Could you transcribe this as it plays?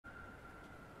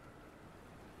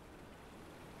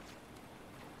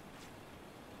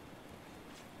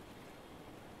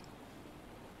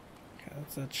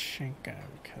It's that shank guy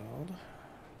we killed.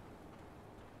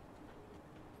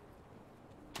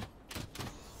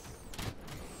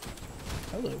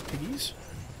 Hello, piggies.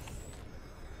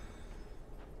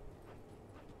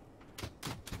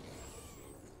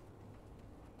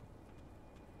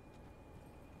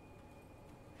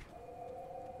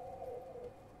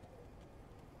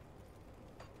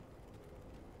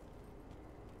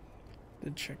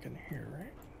 Did check in here,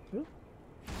 right? Oop.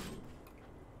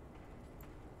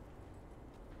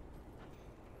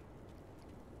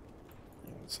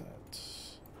 What's that?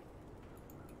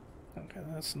 Okay,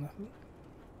 that's nothing.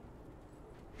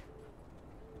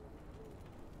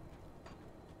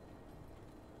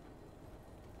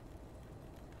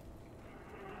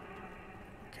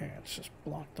 Okay, it's just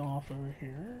blocked off over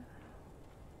here.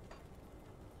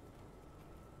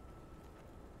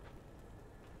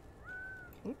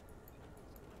 Oop.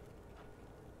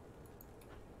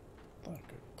 Thought I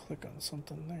could click on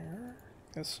something there.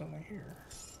 Guess only here.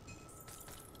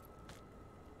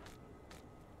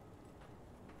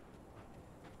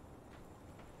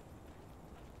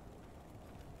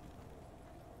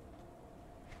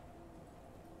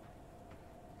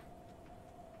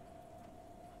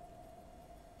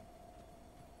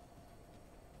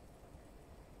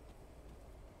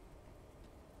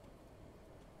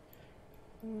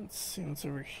 Let's see what's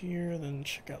over here, then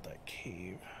check out that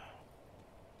cave.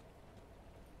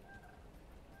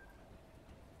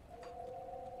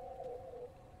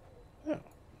 Oh,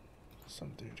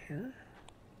 some dude here.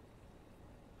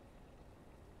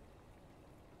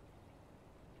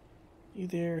 You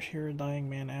there, hear a dying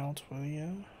man out, will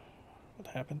you?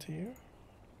 What happened to you?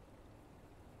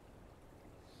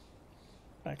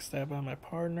 Backstabbed by my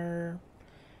partner.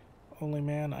 Only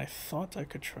man I thought I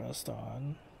could trust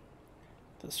on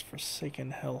this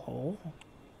forsaken hellhole.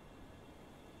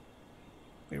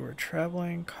 We were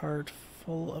traveling cart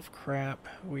full of crap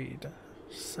we'd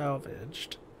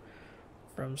salvaged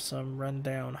from some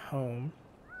rundown home,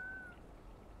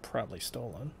 probably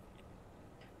stolen.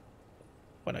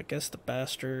 When I guess the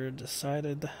bastard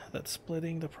decided that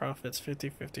splitting the profits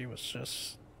 50-50 was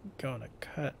just going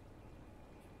to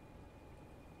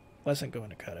wasn't going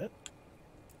to cut it.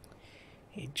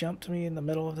 He jumped me in the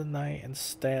middle of the night and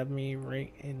stabbed me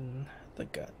right in the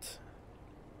gut.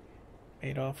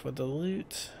 Made off with the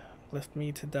loot, left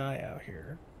me to die out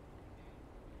here.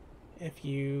 If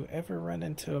you ever run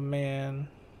into a man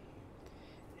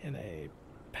in a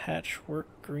patchwork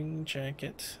green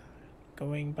jacket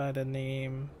going by the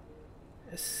name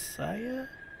Isaiah?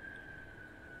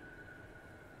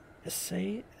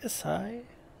 Isai?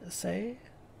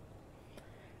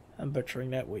 I'm butchering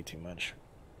that way too much.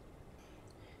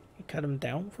 You cut him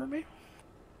down for me?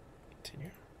 Continue.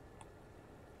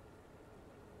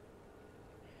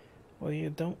 Well, you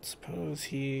don't suppose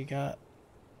he got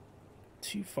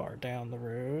too far down the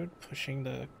road, pushing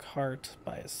the cart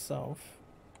by himself.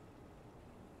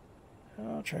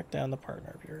 I'll track down the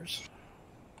partner of yours.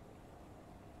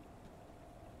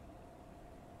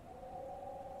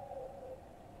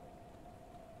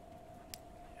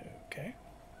 Okay.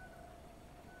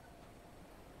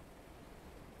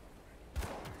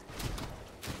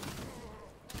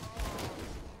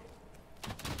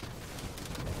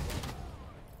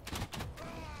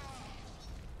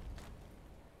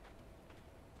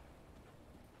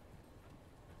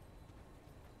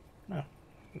 Oh,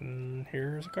 and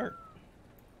here's a cart.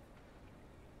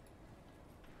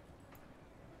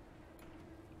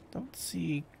 Don't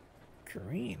see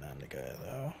green on the guy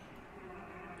though.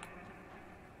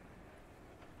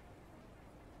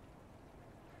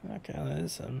 Okay, that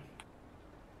is him.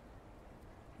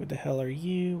 Who the hell are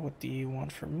you? What do you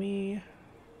want from me?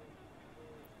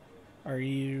 Are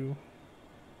you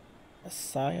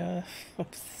Messiah?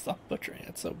 I'm butchering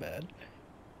it so bad.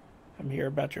 I'm here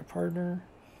about your partner.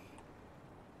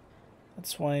 That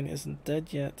swine isn't dead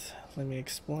yet. Let me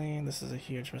explain. This is a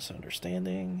huge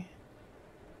misunderstanding.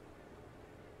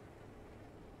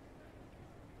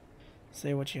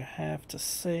 Say what you have to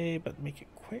say, but make it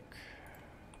quick.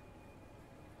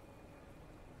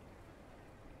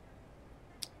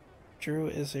 Drew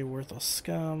is a worthless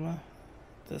scum.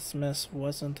 This mess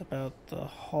wasn't about the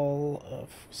haul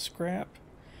of scrap.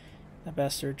 The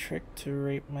bastard tricked to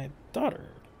rape my daughter.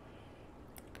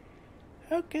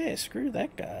 Okay, screw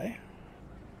that guy.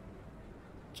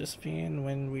 Josephine,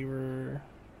 when we were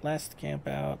last camp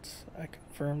out, I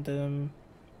confronted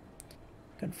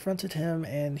him,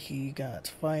 and he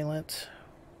got violent.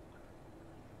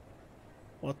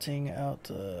 Running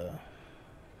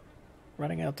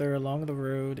out there along the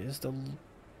road is the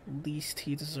least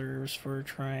he deserves for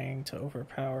trying to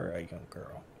overpower a young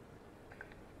girl.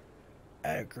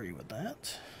 I agree with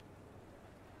that.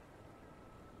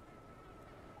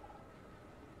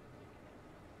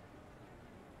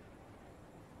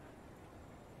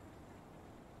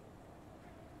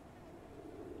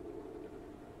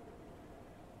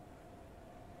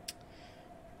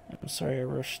 sorry I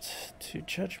rushed to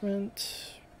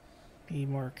judgment. Be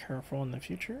more careful in the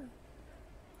future.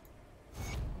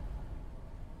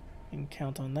 You can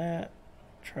count on that.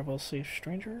 Travel safe,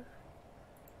 stranger.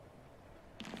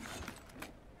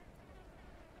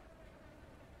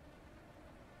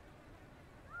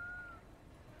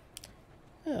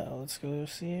 Well, let's go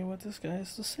see what this guy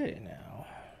has to say now.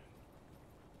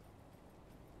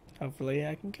 Hopefully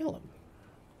I can kill him.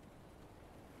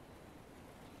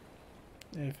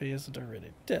 If he isn't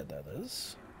already dead, that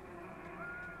is.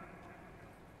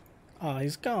 Oh,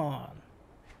 he's gone.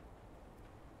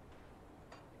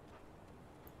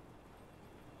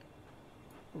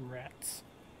 Rats.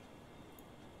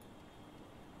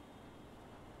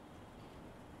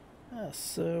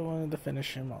 So I wanted to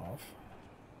finish him off.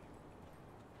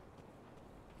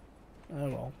 Oh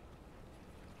well.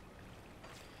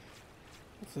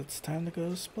 It's time to go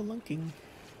spelunking.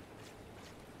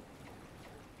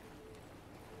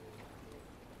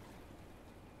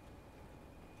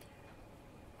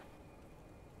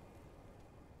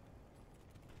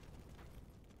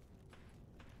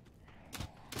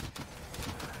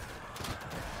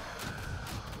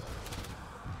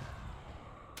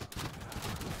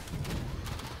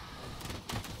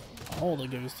 All the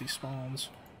ghosty spawns.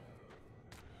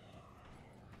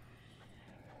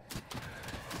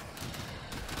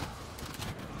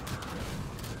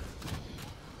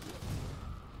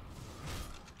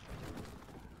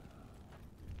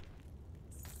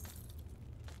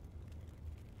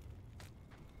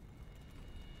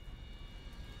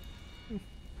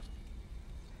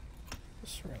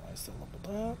 Just realized I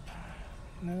leveled up.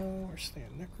 No, we're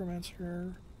staying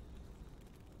Necromancer.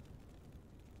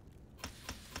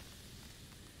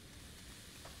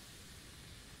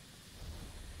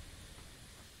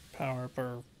 Power up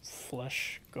our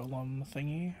flesh golem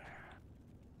thingy.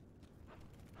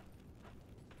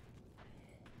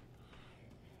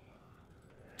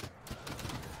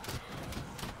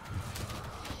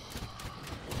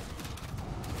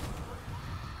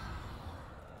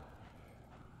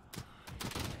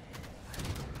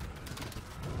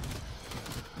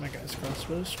 My guy's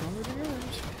crossbow is stronger than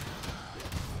yours.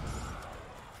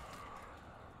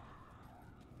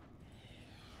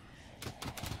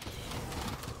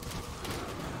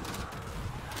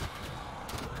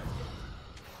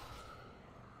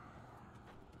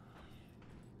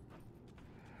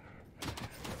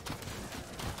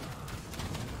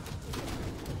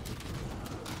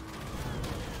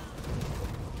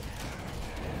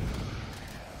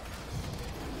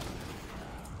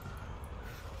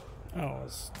 Oh,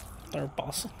 is there a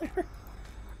boss in there?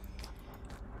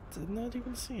 Did not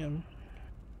even see him.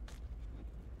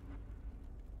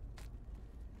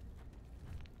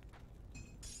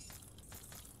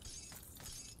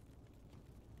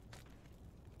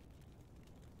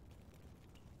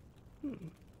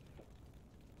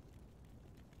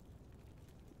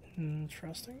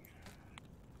 Interesting.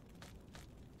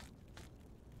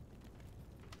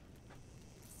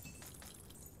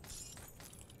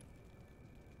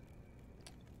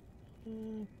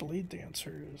 Blade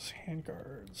dancers,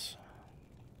 handguards.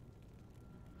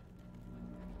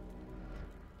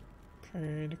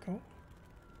 Pretty cool.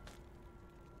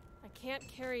 I can't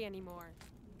carry anymore.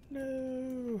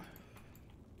 No.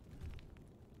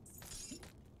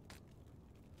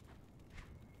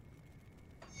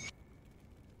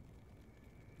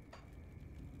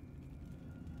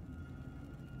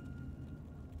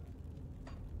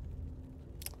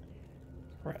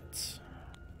 Rats.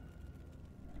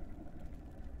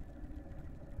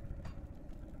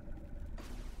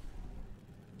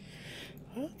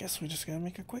 Well, guess we just gotta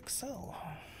make a quick sell.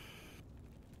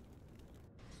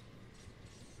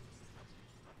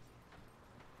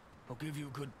 I'll give you a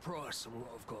good price on what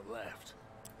I've got left.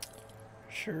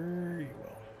 Sure you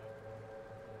will.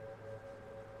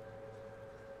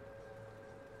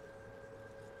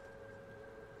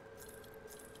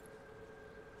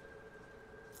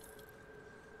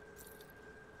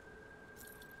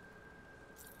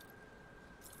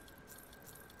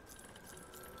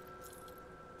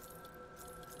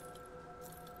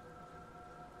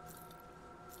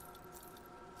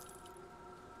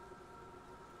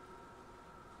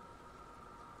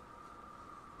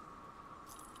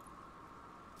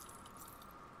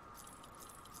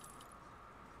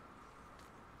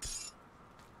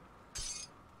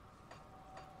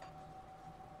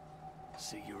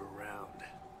 See you around.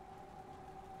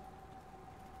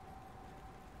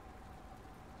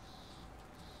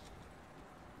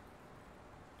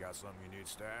 Got something you need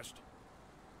stashed?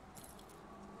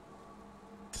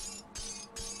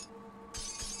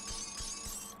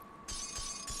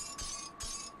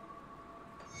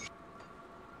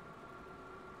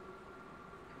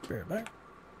 spirit back.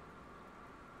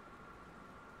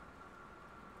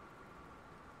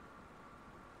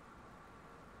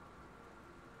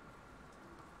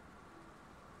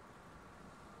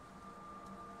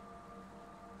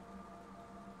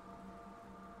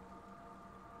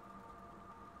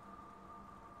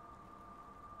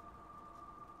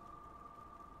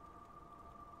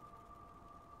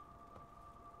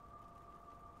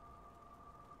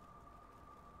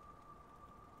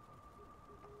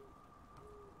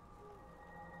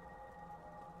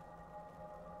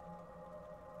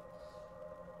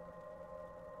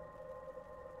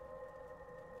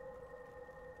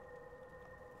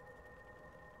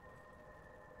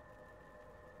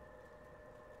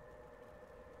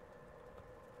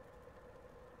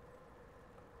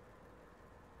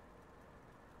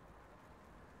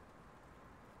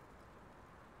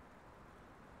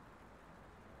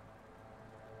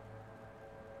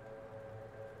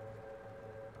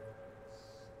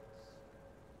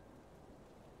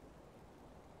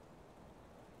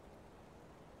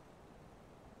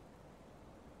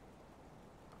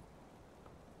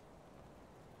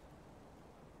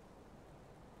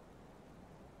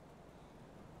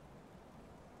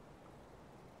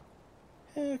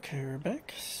 Okay, we're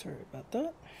back. Sorry about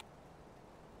that.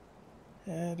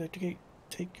 And I have to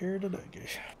take care of the doggy.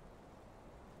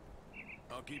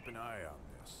 I'll keep an eye on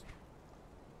this.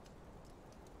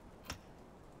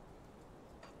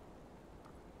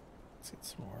 Let's get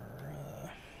some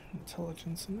more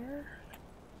intelligence in there.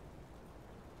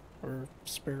 Or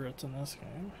spirits in this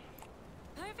game.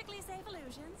 Perfectly safe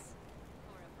illusions.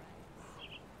 Or a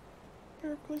prize.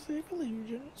 Perfectly safe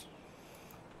illusions.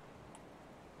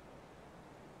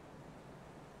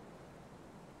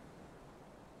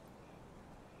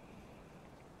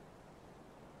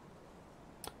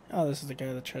 Oh, this is the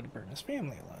guy that tried to burn his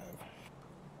family alive.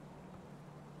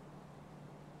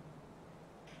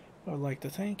 I would like to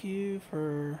thank you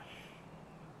for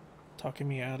talking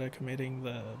me out of committing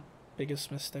the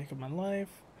biggest mistake of my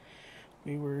life.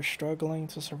 We were struggling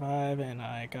to survive and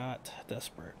I got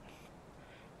desperate.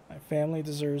 My family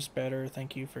deserves better.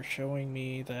 Thank you for showing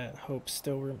me that hope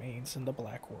still remains in the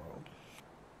black world.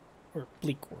 Or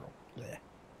bleak world. Blech.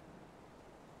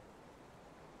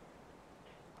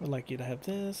 Would like you to have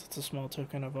this. It's a small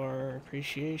token of our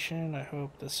appreciation. I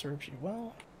hope this serves you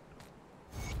well.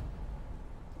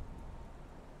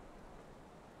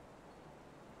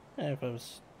 And if I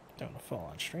was doing a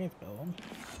full-on strength build.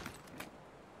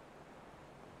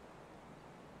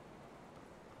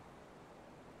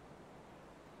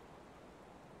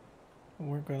 We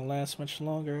weren't going to last much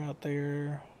longer out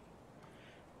there.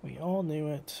 We all knew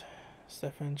it.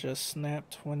 Stefan just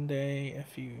snapped one day.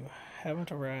 If you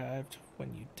haven't arrived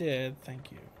when you did,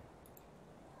 thank you.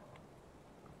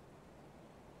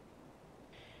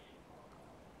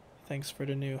 Thanks for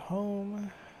the new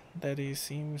home. Daddy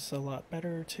seems a lot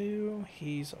better too.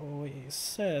 He's always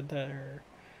said that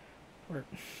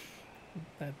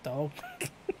that dog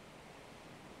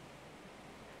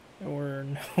there were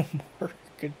no more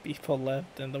good people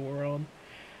left in the world.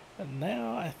 But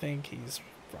now I think he's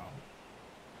wrong.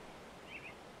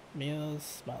 Mia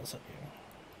smiles at you.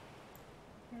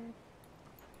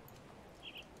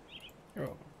 You're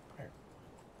welcome. Here.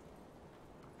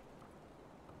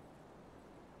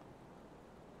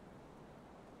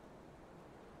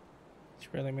 Did you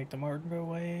really make the Martin go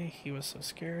away? He was so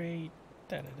scary.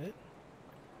 That did it.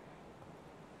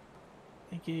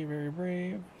 Thank you, very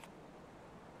brave.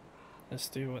 Let's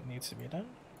do what needs to be done.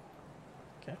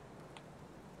 Okay.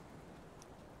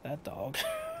 That dog.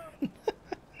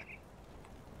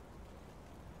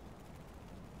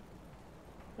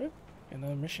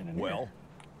 Another mission in Well, here.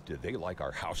 did they like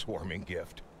our housewarming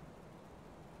gift?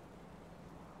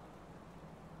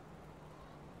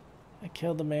 I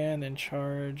killed a man in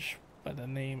charge by the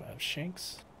name of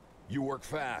Shanks. You work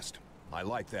fast. I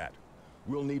like that.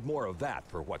 We'll need more of that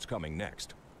for what's coming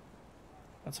next.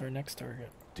 That's our next target.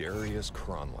 Darius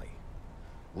Cronley.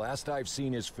 Last I've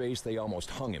seen his face, they almost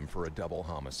hung him for a double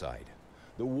homicide.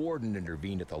 The warden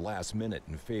intervened at the last minute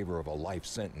in favor of a life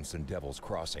sentence in Devil's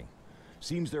Crossing.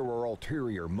 Seems there were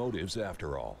ulterior motives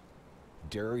after all.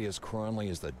 Darius Cronley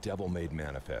is the devil-made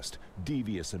manifest,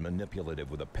 devious and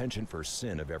manipulative with a penchant for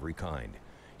sin of every kind.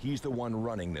 He's the one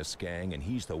running this gang, and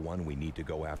he's the one we need to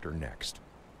go after next.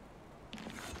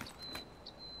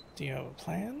 Do you have a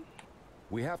plan?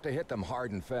 We have to hit them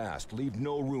hard and fast, leave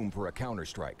no room for a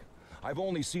counterstrike. I've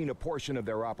only seen a portion of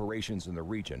their operations in the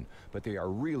region, but they are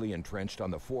really entrenched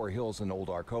on the Four Hills in Old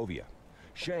Arkovia.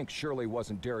 Shanks surely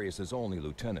wasn't Darius's only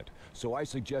lieutenant, so I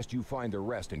suggest you find the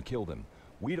rest and kill them.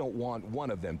 We don't want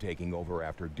one of them taking over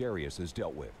after Darius is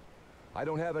dealt with. I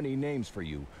don't have any names for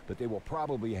you, but they will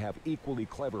probably have equally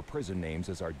clever prison names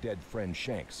as our dead friend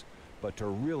Shanks. But to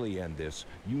really end this,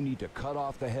 you need to cut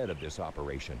off the head of this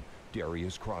operation,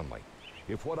 Darius Cronley.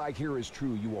 If what I hear is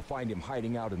true, you will find him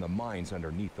hiding out in the mines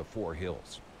underneath the 4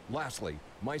 hills. Lastly,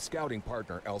 my scouting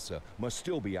partner Elsa must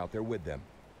still be out there with them.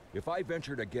 If I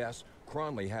venture to guess,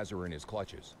 Cronley has her in his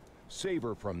clutches. Save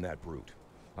her from that brute.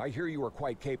 I hear you are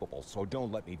quite capable, so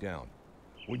don't let me down.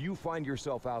 When you find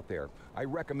yourself out there, I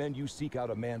recommend you seek out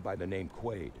a man by the name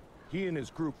Quaid. He and his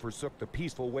group forsook the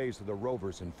peaceful ways of the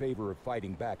Rovers in favor of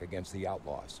fighting back against the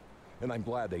outlaws. And I'm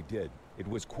glad they did. It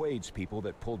was Quaid's people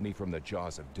that pulled me from the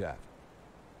jaws of death.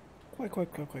 Quick.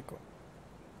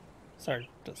 Sorry,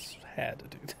 just had to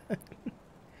do that.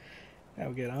 Now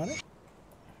we get on it.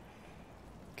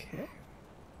 Okay.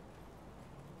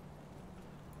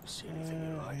 See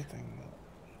anything you like?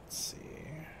 Let's see.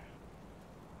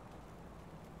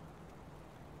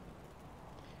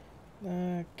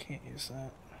 Can't use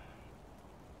that.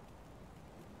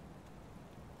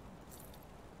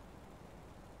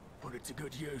 Put it to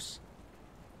good use.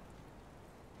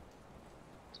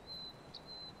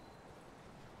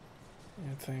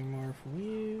 Anything more from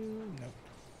you? Nope.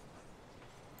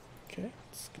 Okay,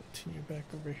 let's continue back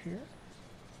over here.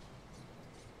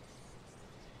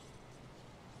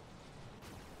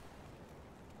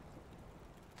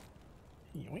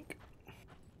 Yoink.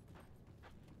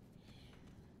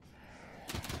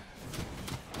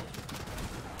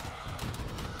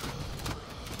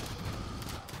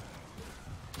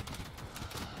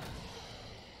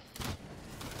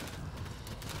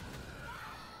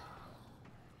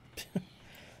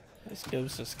 This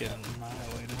ghost is getting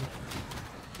annihilated.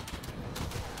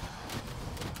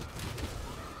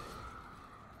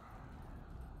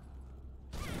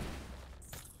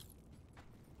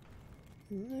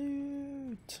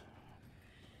 Loot.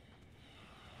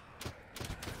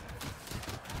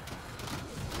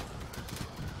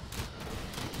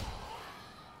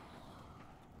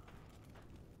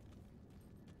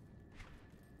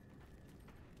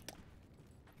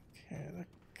 Okay, that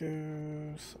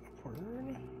goes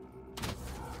upward.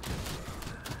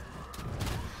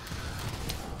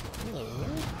 Hello there.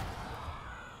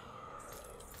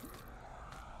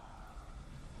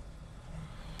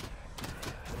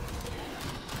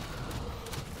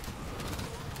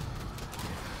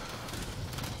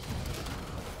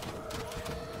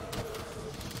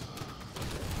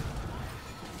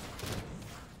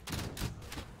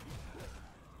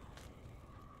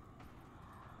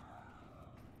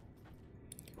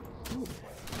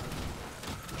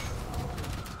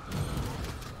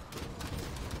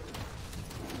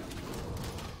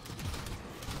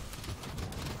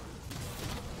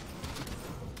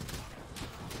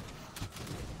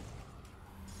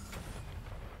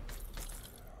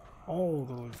 All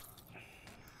the loot.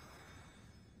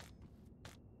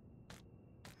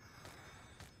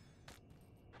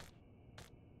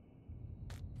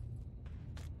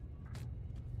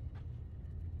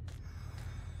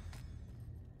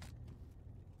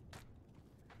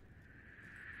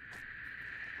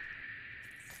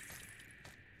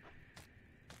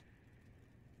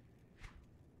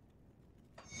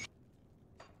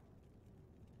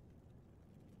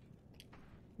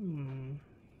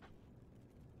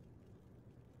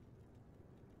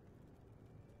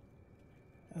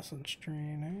 Essence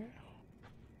drain, eh?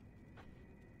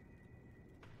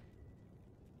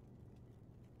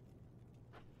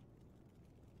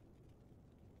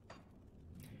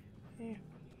 Yeah.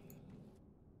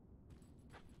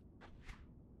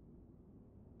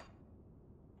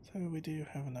 So we do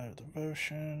have another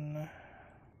devotion.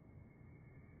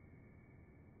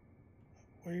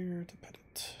 Where to put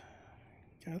it?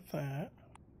 Got that.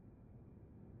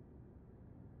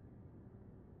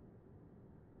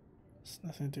 It's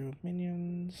nothing to do with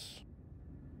minions.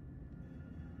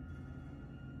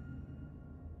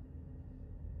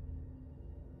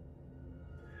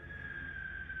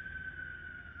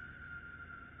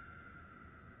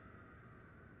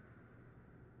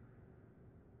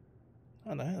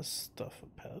 Oh, that has stuff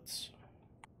with pets.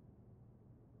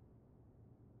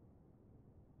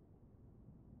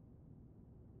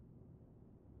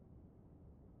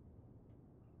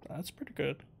 That's pretty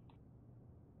good.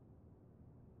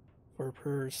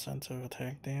 4% of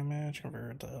attack damage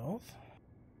converted to health.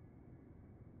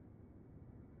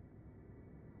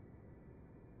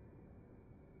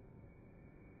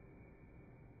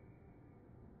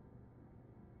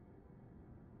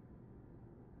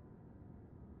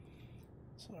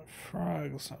 So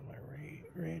frogs on my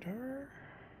radar.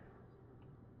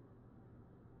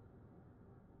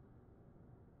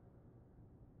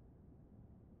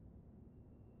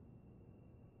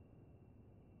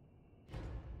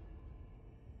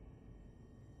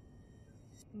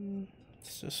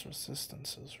 It's just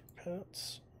resistances for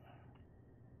pets.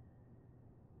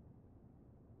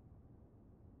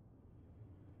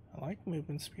 I like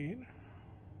movement speed.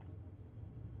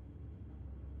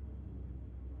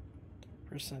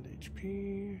 Percent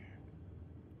HP.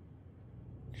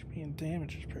 HP and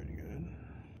damage is pretty good.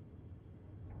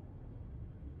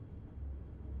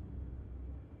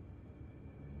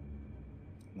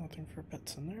 Nothing for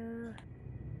pets in there.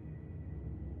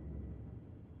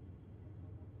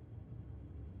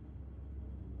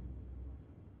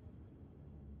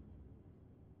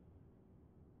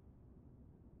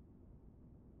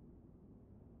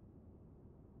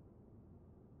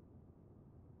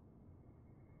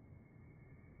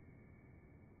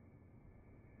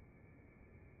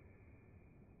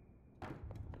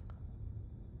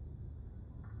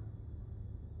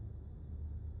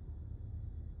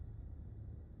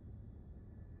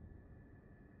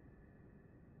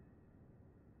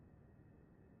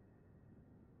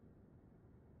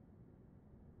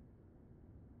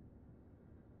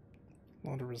 A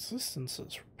lot of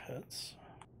resistances for pets.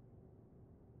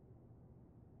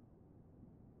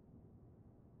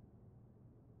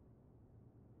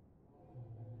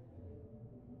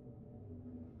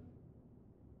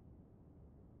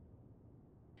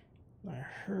 I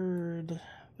heard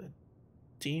the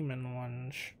demon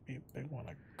one should be a big one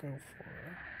to go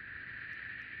for.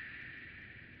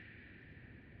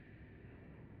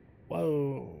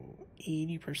 Whoa,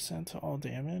 80% to all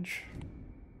damage?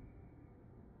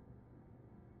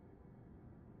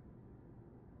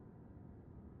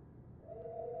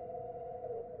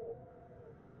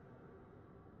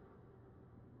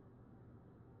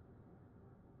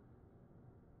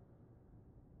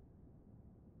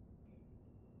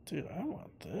 Dude, I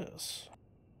want this.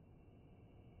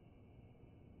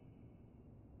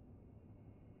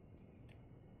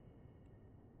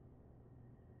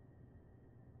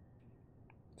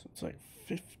 So it's like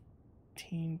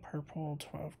 15 purple,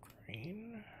 12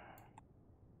 green.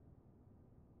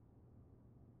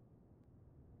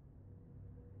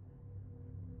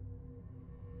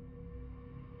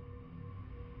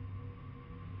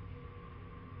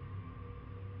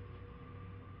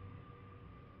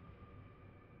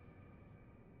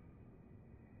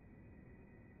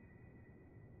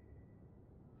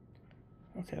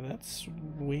 Okay, that's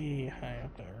way high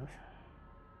up there.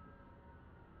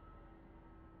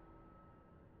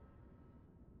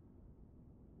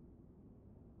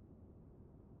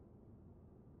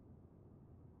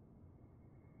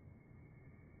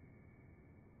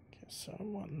 Okay, so I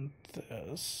want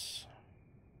this.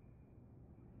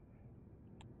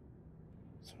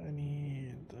 So I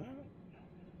need that.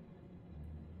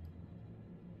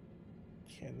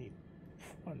 Okay, I need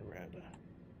one red.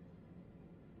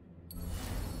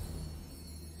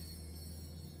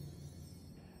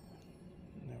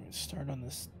 Now we start on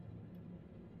this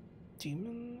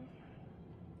demon.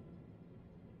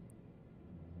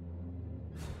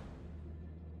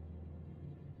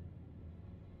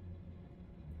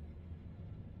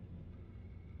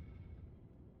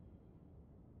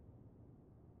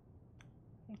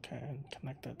 Okay, and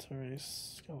connect that to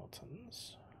raise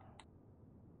skeletons.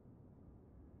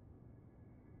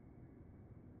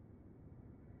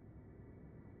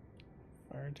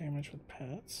 Fire damage with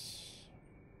pets.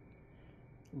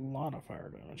 A lot of fire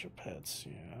damage with pets,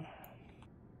 yeah.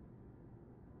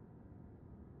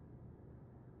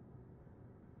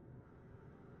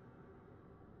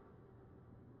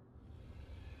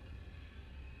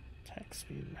 Attack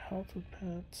speed and health with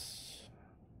pets.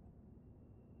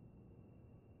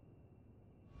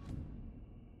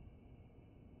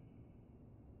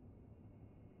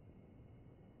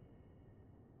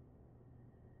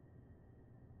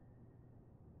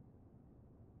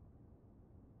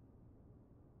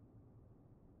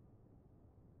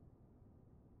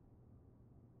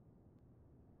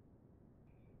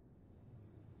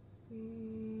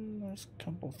 There's a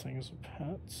couple things with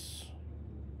pets.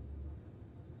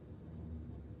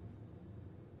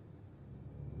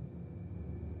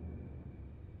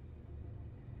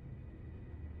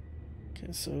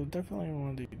 Okay, so definitely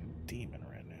want to do demon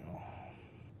right now.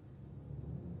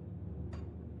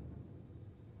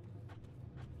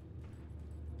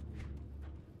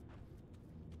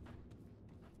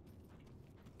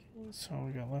 Okay, so all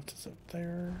we got left is up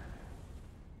there.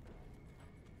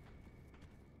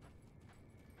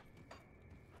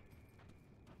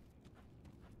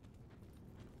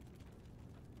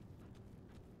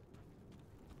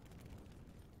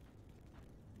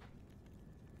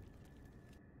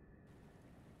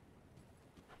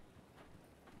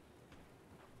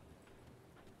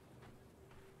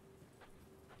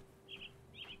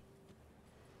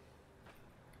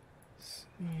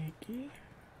 key.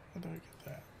 How do I get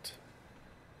that?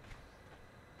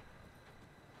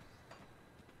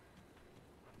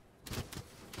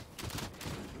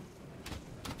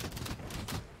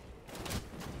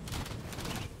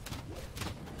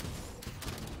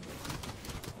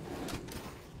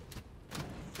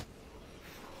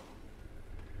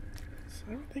 Is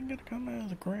everything gonna come out of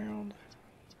the ground?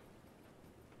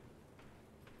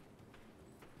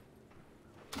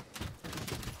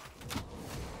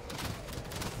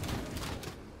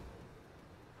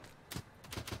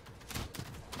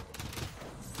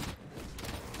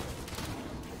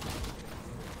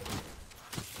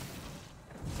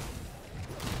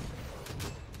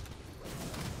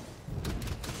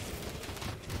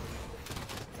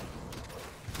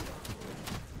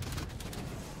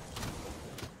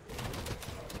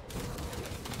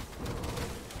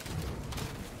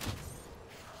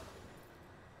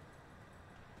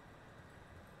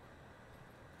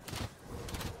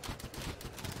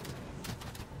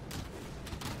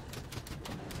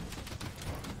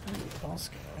 Boss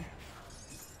guy.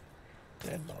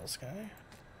 Dead boss guy.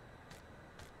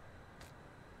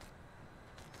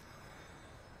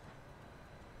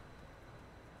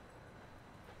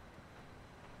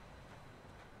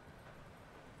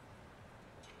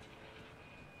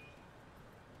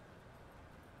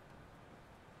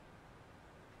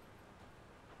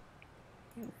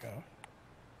 There we go.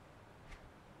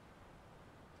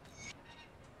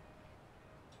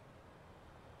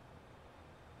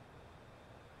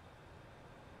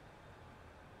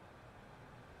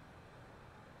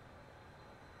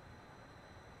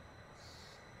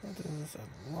 That is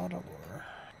a lot of lore.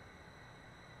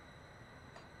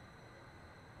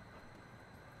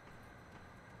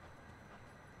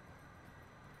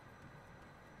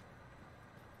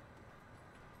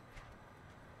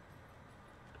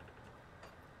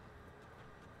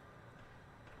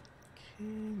 Okay,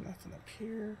 nothing up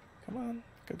here. Come on,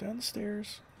 go down the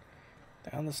stairs.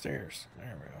 Down the stairs.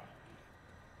 There we go.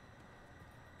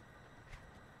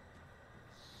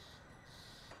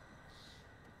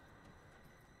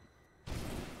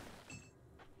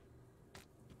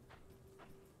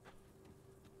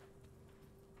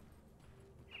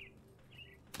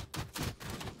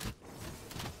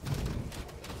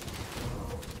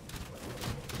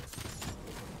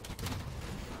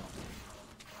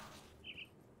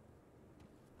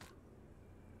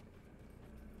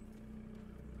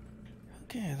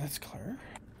 Okay, that's clear.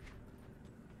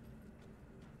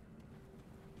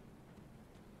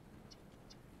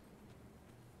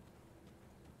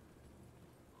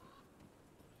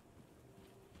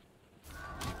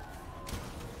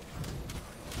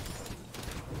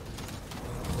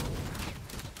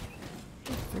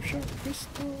 They're sharp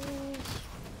crystals.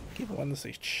 Keep wanting to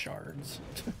say shards.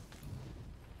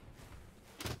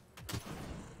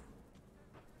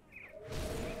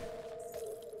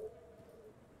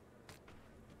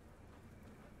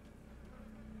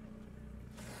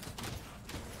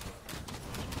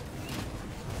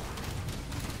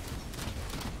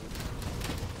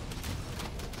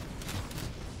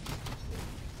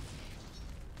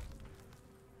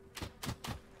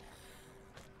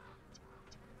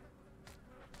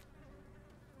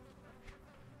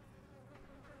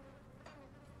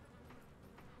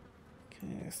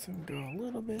 Okay, so go a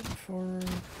little bit before going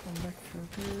back for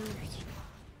repairs.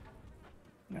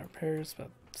 Not repairs, but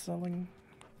selling.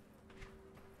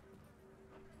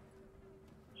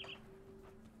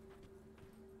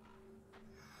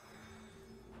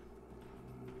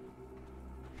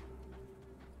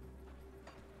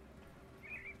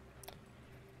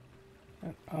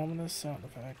 An ominous sound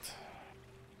effect.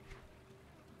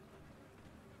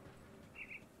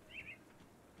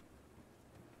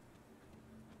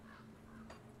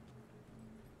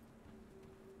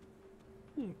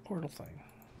 Portal thing.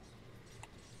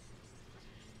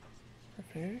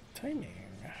 Perfect timing.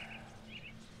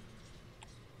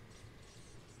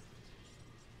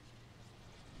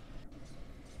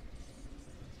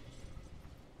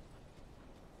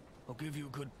 I'll give you a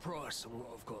good price on what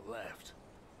I've got left.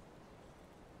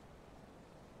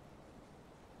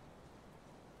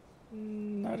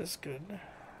 Not as good.